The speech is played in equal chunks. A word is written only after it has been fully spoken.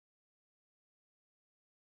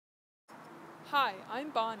Hi,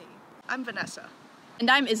 I'm Bonnie. I'm Vanessa. And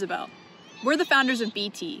I'm Isabel. We're the founders of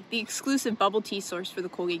BT, the exclusive bubble tea source for the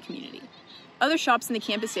Colgate community. Other shops in the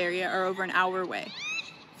campus area are over an hour away.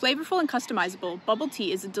 Flavorful and customizable, bubble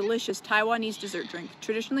tea is a delicious Taiwanese dessert drink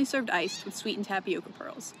traditionally served iced with sweetened tapioca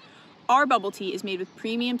pearls. Our bubble tea is made with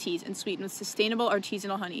premium teas and sweetened with sustainable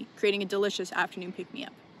artisanal honey, creating a delicious afternoon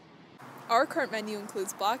pick-me-up. Our current menu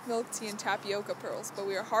includes black milk tea and tapioca pearls, but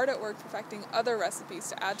we are hard at work perfecting other recipes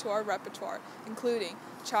to add to our repertoire, including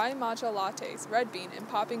chai matcha lattes, red bean, and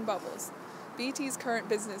popping bubbles. BT's current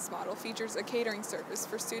business model features a catering service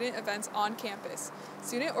for student events on campus.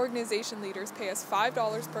 Student organization leaders pay us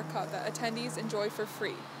 $5 per cup that attendees enjoy for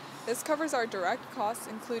free. This covers our direct costs,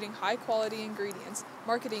 including high-quality ingredients,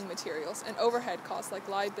 marketing materials, and overhead costs like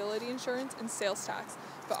liability insurance and sales tax,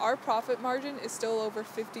 but our profit margin is still over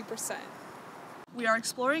 50%. We are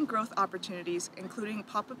exploring growth opportunities, including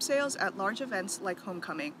pop-up sales at large events like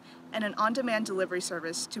Homecoming, and an on-demand delivery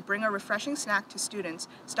service to bring a refreshing snack to students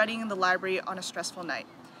studying in the library on a stressful night.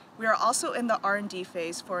 We are also in the R&D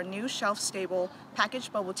phase for a new shelf-stable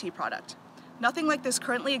packaged bubble tea product. Nothing like this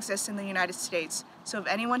currently exists in the United States, so if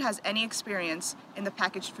anyone has any experience in the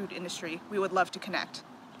packaged food industry, we would love to connect.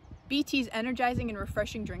 BT's energizing and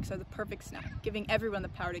refreshing drinks are the perfect snack, giving everyone the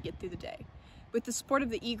power to get through the day. With the support of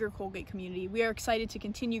the eager Colgate community, we are excited to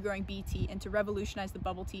continue growing BT and to revolutionize the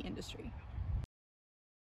bubble tea industry.